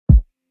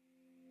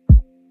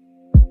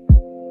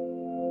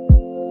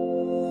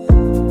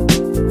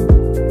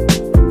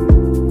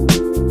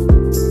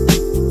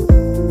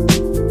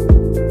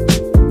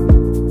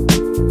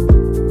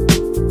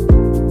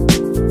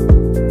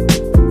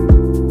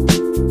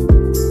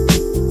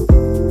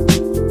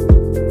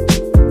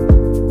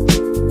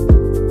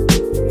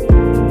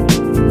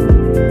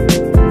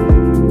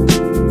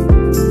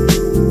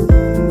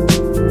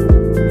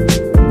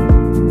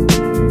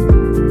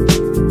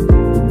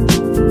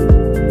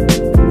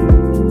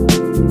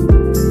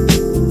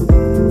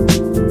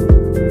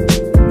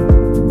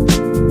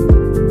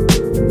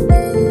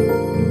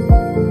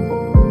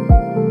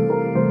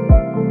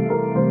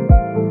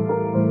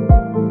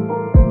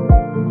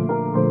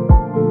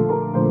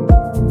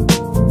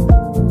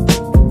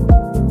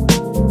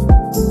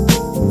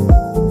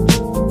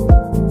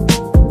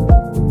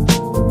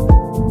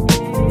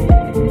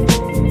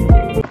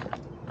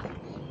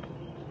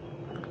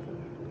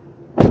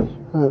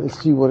Let's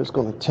see what it's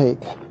going to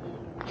take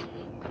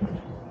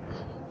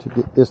to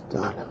get this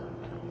done.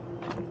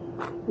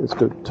 Let's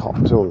go talk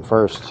to him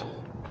first.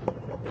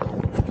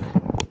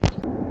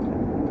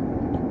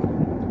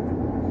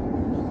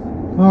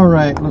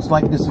 Alright, looks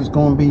like this is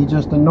going to be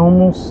just a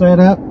normal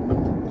setup.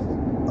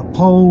 A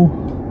pole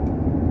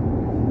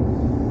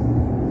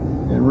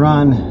and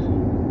run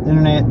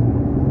internet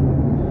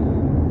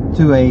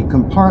to a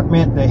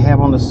compartment they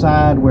have on the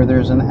side where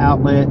there's an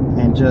outlet,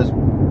 and just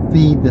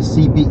feed the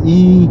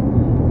CPE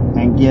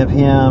and give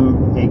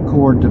him a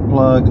cord to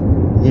plug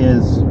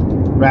his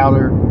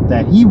router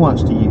that he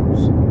wants to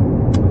use.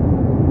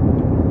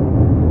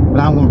 But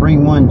I'm going to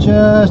bring one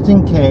just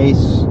in case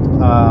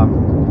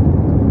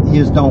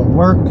his don't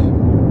work,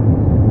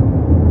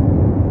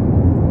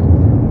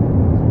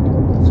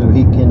 so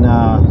he can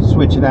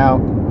switch it out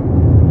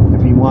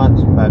if he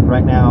wants. But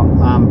right now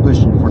I'm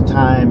pushing for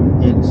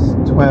time. It's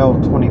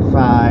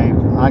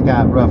 12:25. I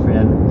got roughly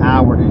an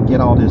hour to get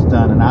all this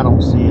done, and I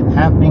don't see it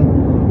happening.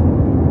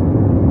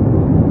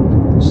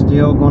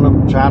 Still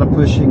gonna try to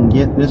push it and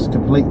get this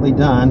completely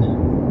done,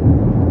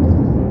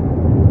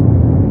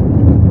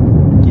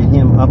 get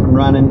him up and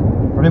running.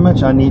 Pretty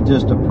much I need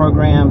just to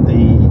program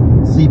the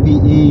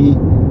CPE,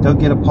 go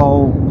get a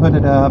pole, put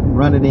it up,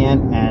 run it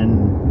in,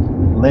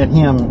 and let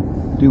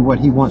him do what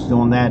he wants to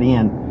on that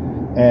end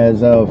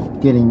as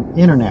of getting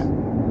internet.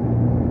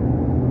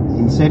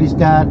 He said he's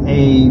got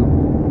a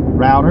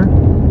router,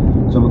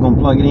 so we're going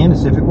to plug it in and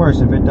see if it works.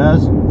 If it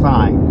does,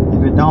 fine.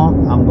 If it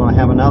don't, I'm going to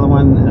have another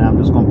one, and I'm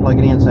just going to plug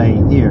it in and say,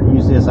 here,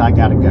 use this, I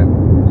gotta go.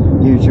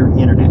 Use your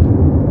internet.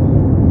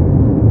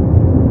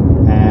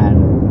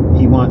 And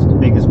he wants the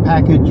biggest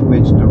package,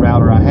 which the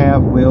router I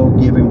have will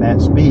give him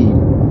that speed.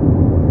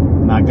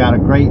 And I got a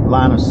great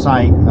line of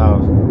sight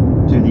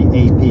to the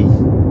AP.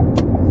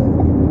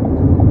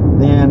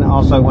 Then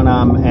also when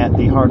I'm at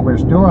the hardware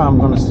store, I'm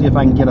going to see if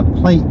I can get a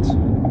plate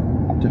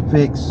to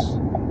fix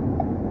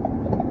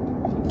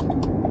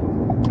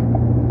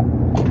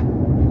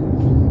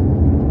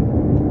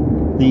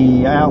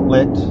the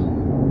outlet,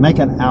 make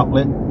an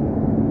outlet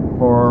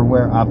for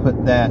where I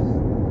put that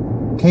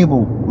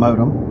cable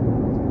modem,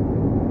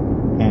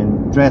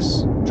 and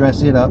dress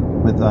it up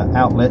with an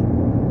outlet,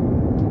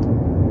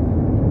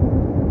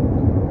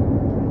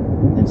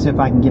 and see if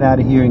I can get out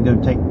of here and go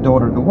take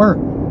daughter to work.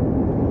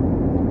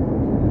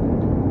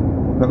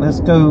 But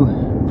let's go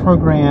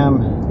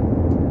program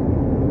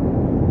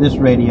this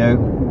radio.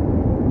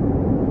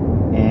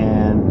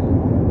 And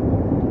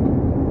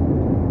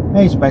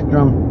hey,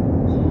 Spectrum,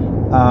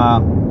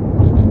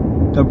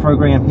 go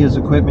program his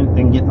equipment,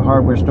 then get the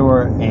hardware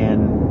store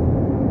and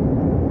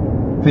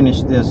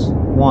finish this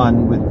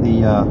one with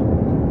the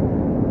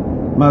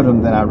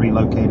modem that I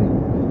relocated.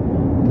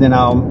 Then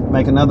I'll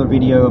make another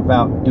video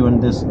about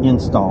doing this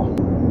install.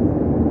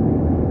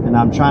 And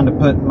I'm trying to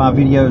put my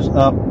videos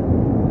up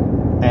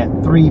at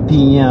 3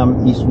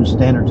 p.m. Eastern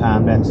Standard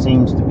Time. That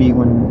seems to be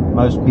when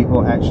most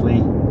people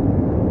actually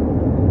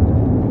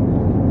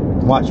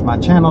watch my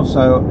channel,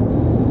 so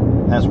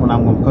that's when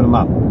I'm going to put them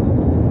up.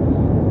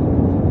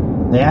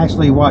 They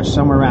actually watch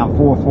somewhere around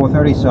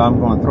 4:30, so I'm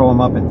going to throw them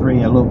up at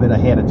 3 a little bit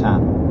ahead of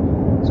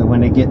time. So when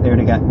they get there,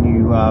 they got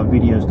new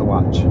videos to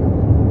watch.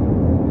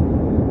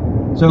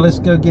 So let's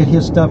go get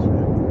his stuff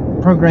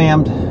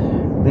programmed,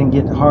 then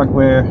get the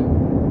hardware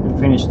and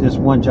finish this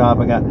one job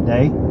I got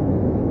today,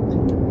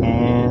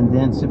 and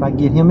then see if I can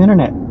get him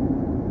internet.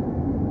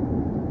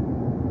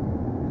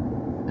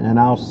 And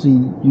I'll see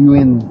you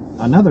in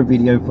another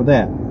video for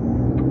that.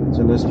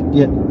 So let's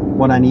get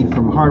what I need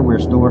from a hardware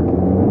store.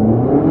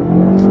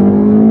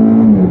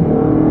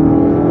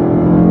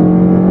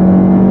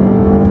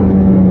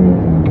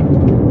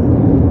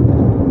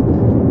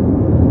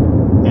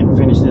 And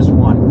finish this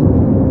one.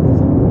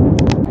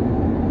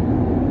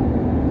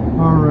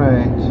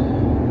 Alright.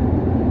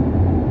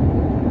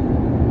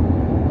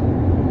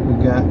 We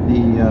got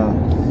the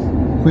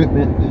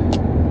equipment.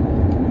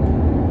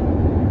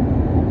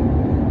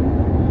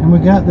 And we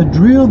got the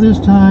drill this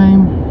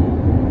time.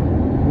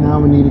 Now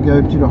we need to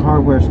go to the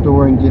hardware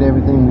store and get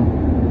everything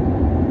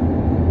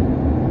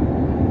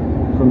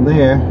from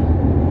there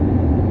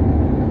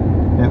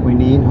that we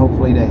need.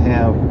 Hopefully they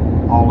have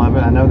all of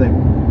it. I know they're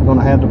going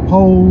to have the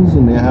poles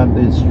and they have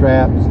the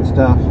straps and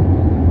stuff.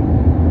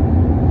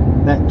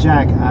 That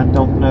jack, I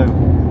don't know.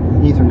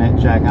 Ethernet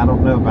jack, I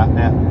don't know about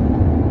that.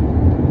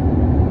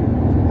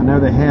 I know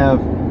they have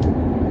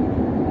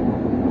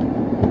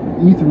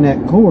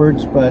Ethernet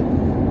cords, but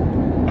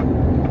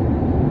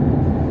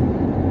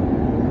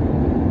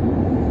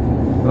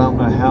I don't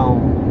know how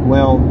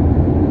well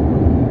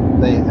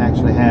they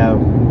actually have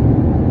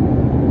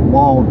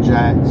wall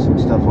jacks and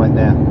stuff like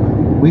that.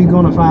 We're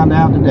going to find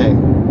out today.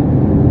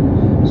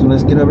 So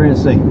let's get over here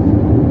and see.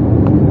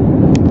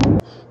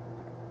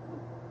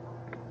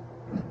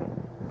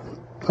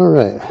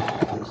 Alright,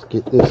 let's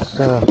get this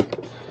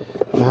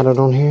mounted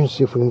on here and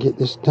see if we can get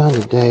this done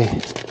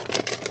today.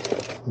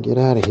 Get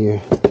out of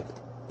here.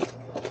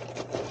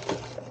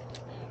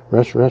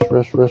 Rush, rush,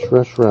 rush, rush,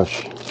 rush,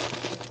 rush.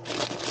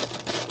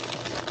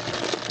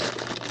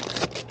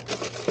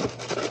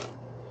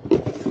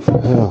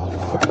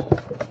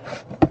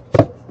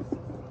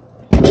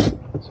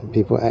 Some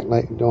people act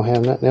like they don't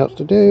have nothing else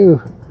to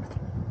do.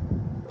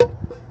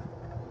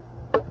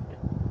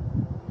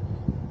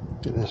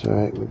 But that's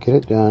alright, we'll get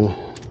it done.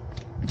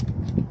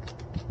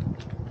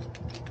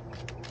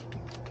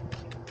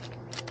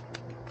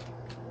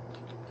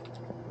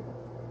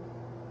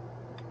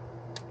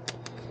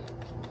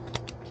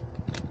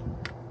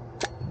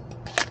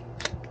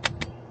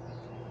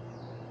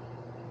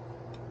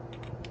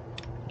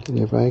 Get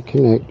everybody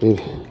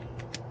connected.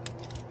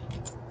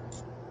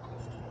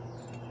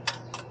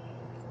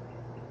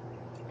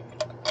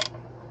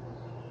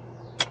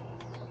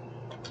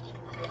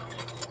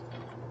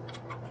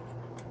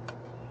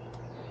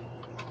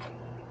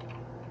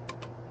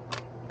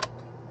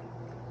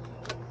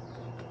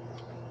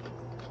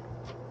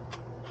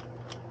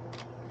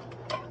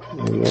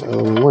 Maybe that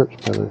other one works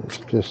better.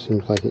 It just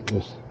seems like it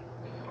just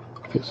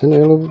fits in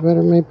there a little bit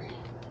better, maybe.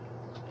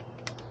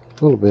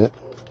 A little bit.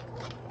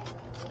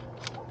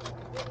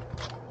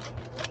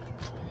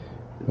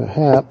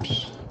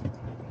 Perhaps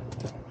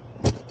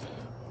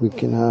we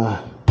can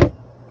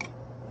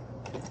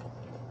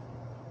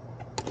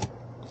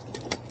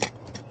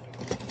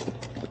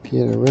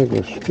get a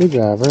regular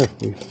screwdriver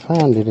if we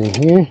find it in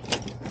here.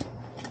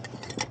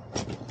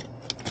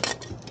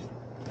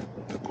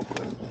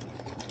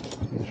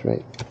 It's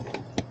right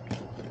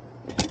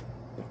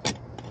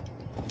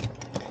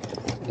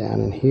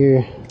down in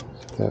here.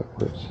 So that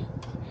works.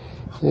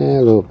 Yeah,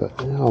 a little bit,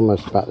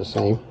 almost about the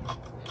same.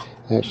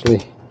 Actually,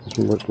 this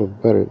one works a little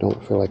better. It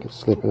don't feel like it's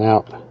slipping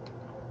out.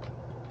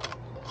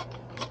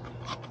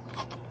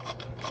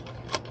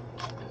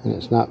 And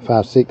it's not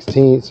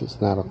 5/16, it's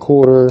not a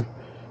quarter.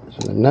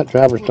 So the nut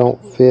drivers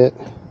don't fit.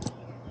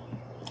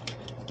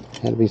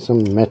 Had to be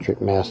some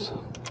metric mess.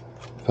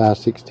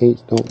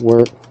 5/16 don't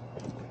work.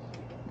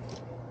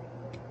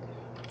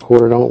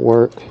 Quarter don't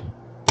work.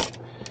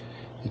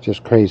 It's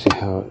just crazy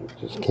how it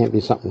just can't be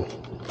something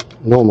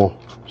normal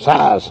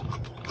size.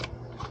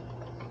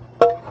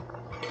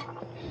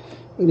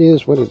 It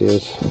is what it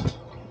is.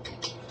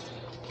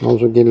 As long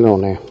as we get it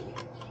on there.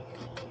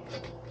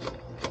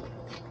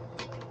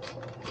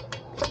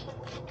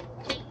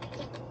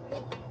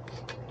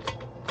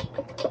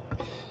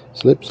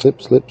 Slip,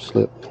 slip, slip,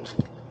 slip.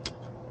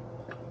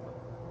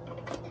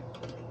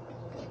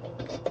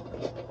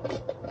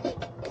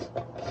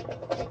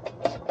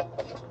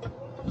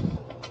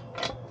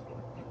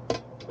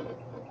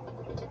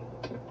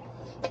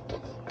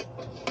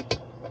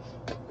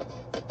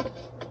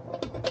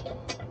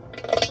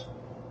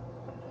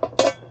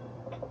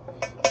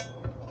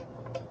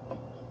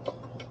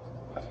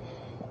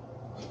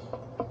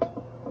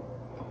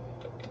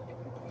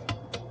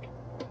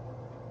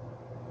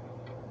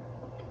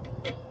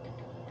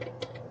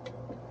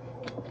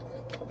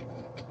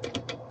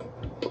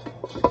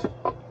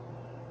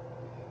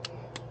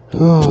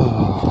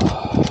 Oh.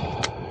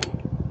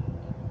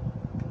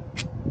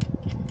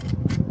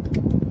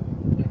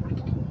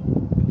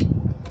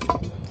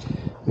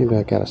 Maybe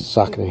I got a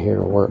socket in here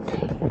to work.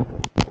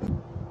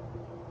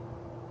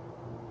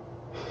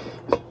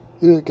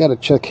 I got a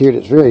chuck here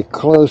that's very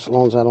close, as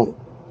long as I don't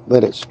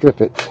let it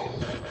strip it.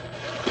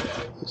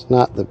 It's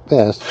not the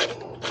best,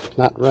 it's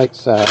not the right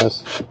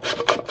size,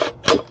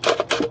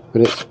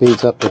 but it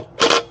speeds up the.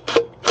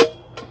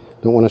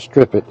 Don't want to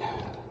strip it.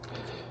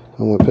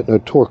 I don't want to put no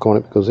torque on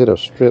it because it'll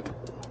strip.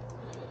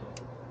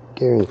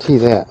 Guarantee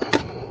that.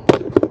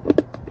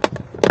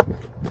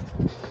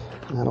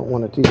 I don't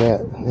want to do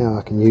that. Now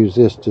I can use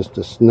this just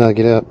to snug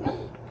it up.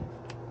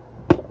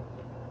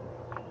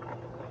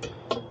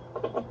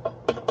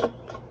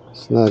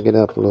 Snug it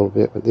up a little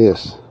bit with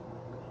this.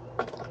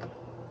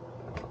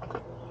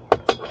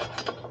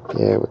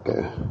 There we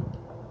go.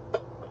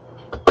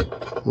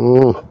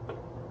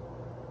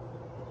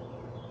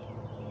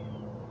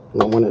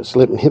 Don't want it to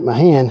slip and hit my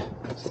hand.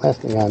 That's the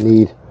last thing I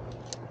need.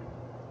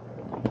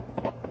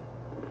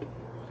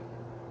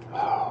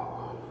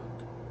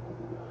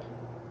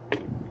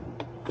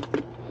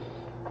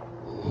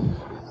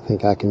 I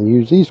think I can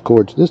use these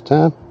cords this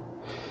time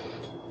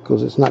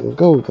because it's not going to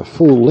go the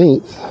full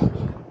length.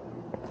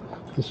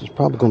 This is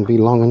probably going to be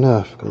long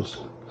enough because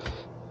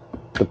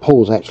the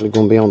pole's actually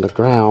going to be on the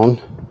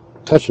ground,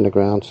 touching the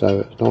ground,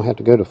 so I don't have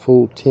to go the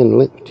full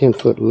 10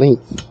 foot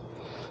length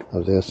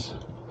of this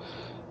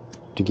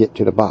to get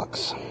to the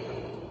box.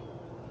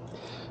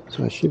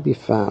 So I should be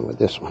fine with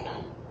this one,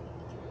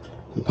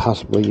 and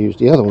possibly use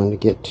the other one to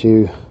get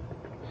to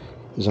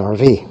his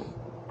RV.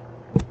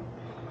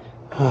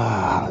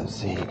 Let's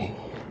see.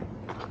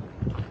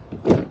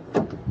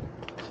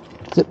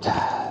 Zip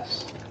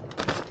ties.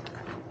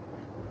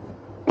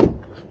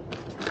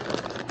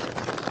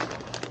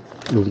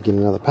 Need to get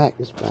another pack.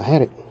 This is where I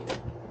had it.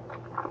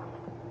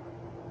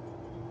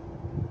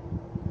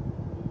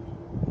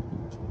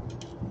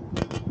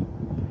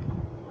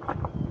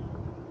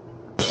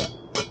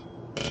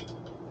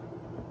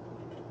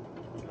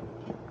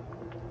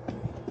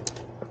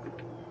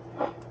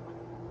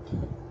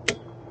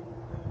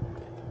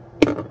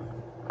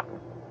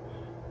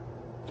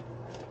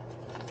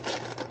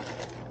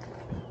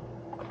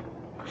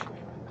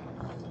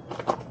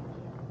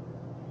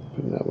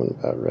 Putting that one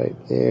about right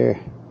there.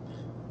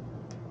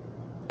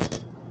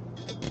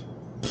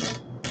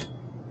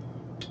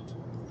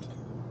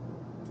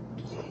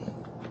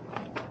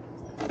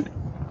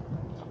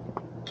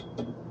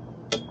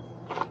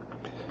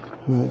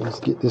 Alright, let's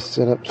get this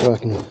set up so I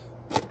can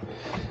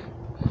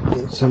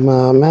get some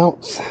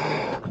mounts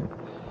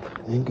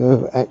and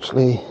go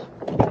actually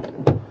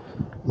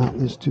mount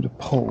this to the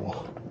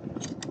pole.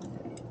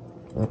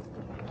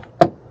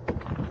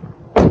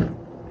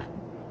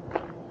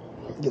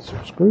 Get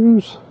some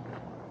screws.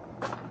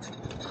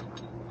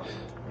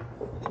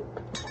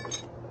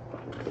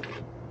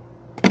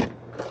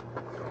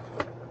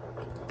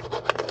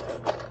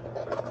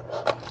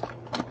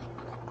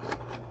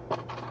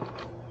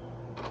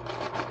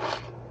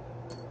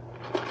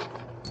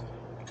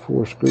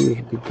 Four screws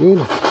would be good.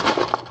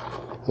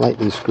 I like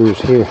these screws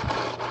here.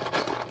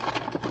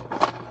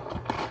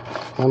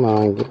 Come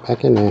on, get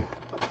back in there.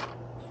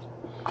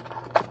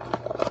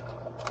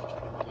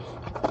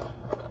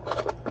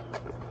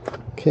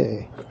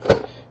 Okay.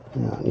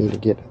 Now I need to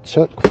get a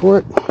chuck for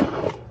it.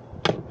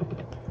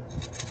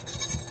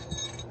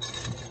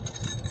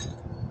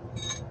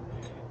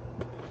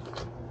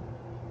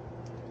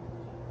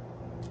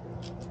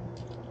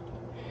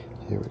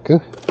 There we go.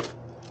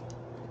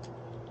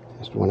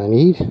 That's the one I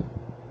need.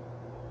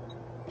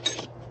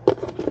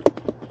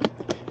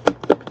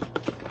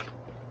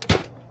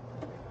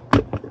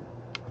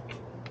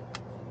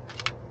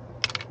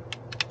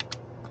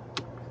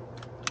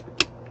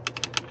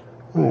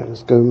 Alright,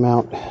 let's go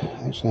mount.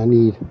 Actually, I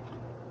need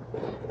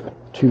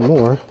two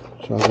more,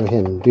 so I'll go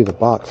ahead and do the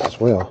box as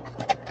well.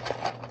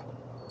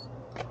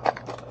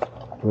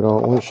 Do it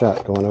all at one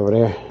shot going over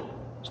there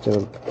instead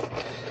of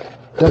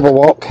double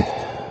walk.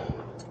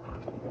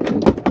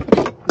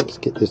 Let's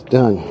get this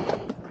done.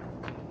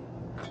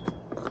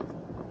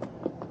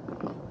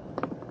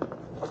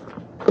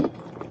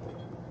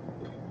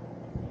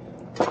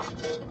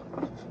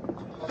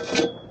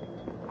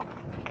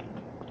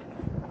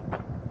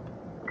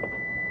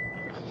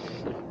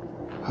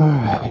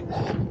 Alright,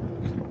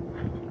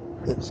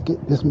 let's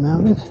get this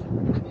mounted,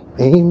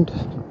 aimed,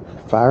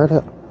 fired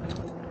up.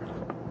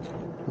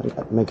 I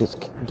got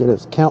to get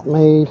his count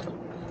made,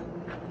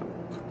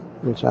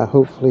 which I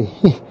hopefully,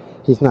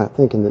 he's not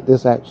thinking that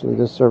this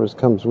service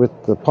comes with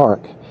the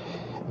park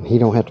and he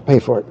don't have to pay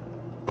for it,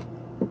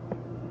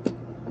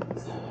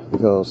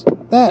 because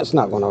that's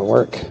not going to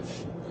work.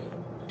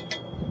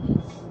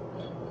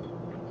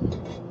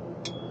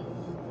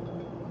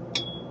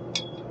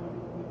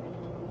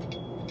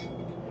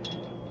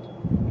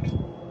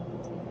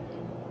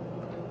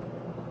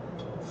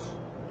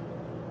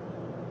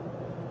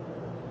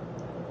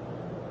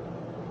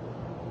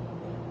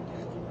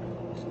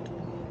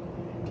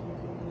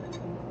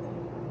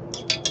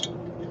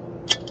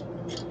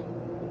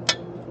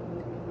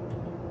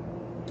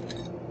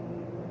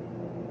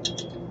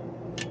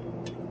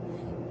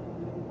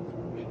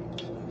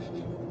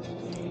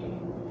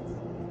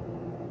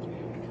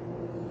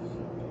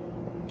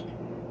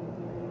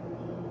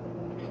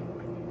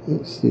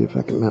 Let's see if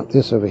I can mount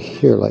this over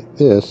here like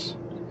this.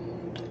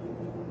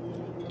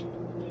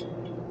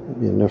 There'll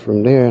be enough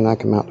room there, and I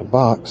can mount the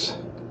box.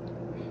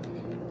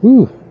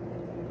 Woo!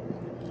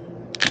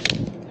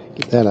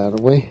 Get that out of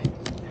the way.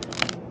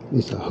 At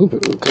least I hope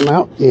it will come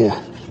out.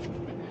 Yeah.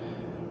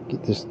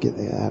 Get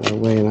that out of the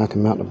way, and I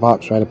can mount the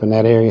box right up in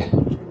that area.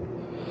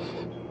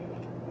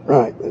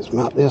 Right, let's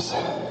mount this.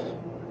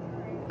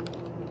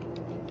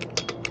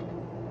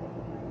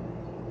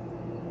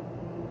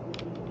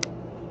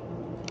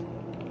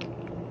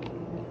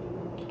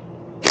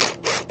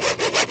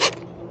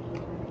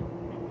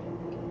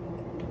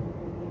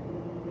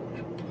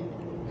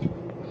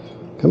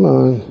 Come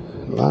on,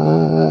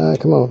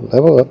 come on,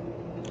 level up.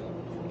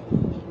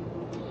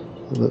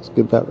 It looks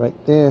good about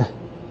right there.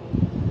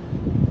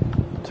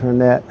 Turn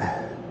that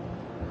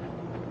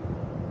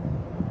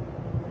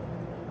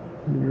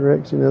in the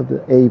direction of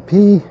the AP.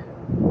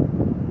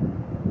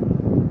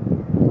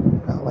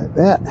 About like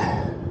that.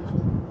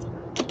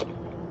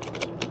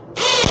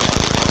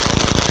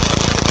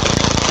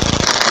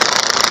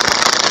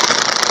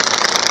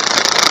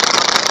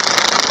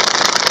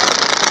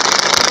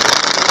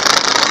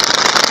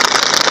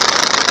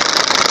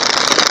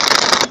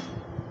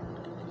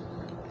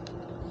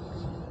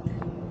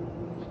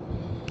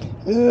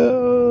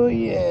 Oh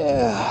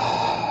yeah.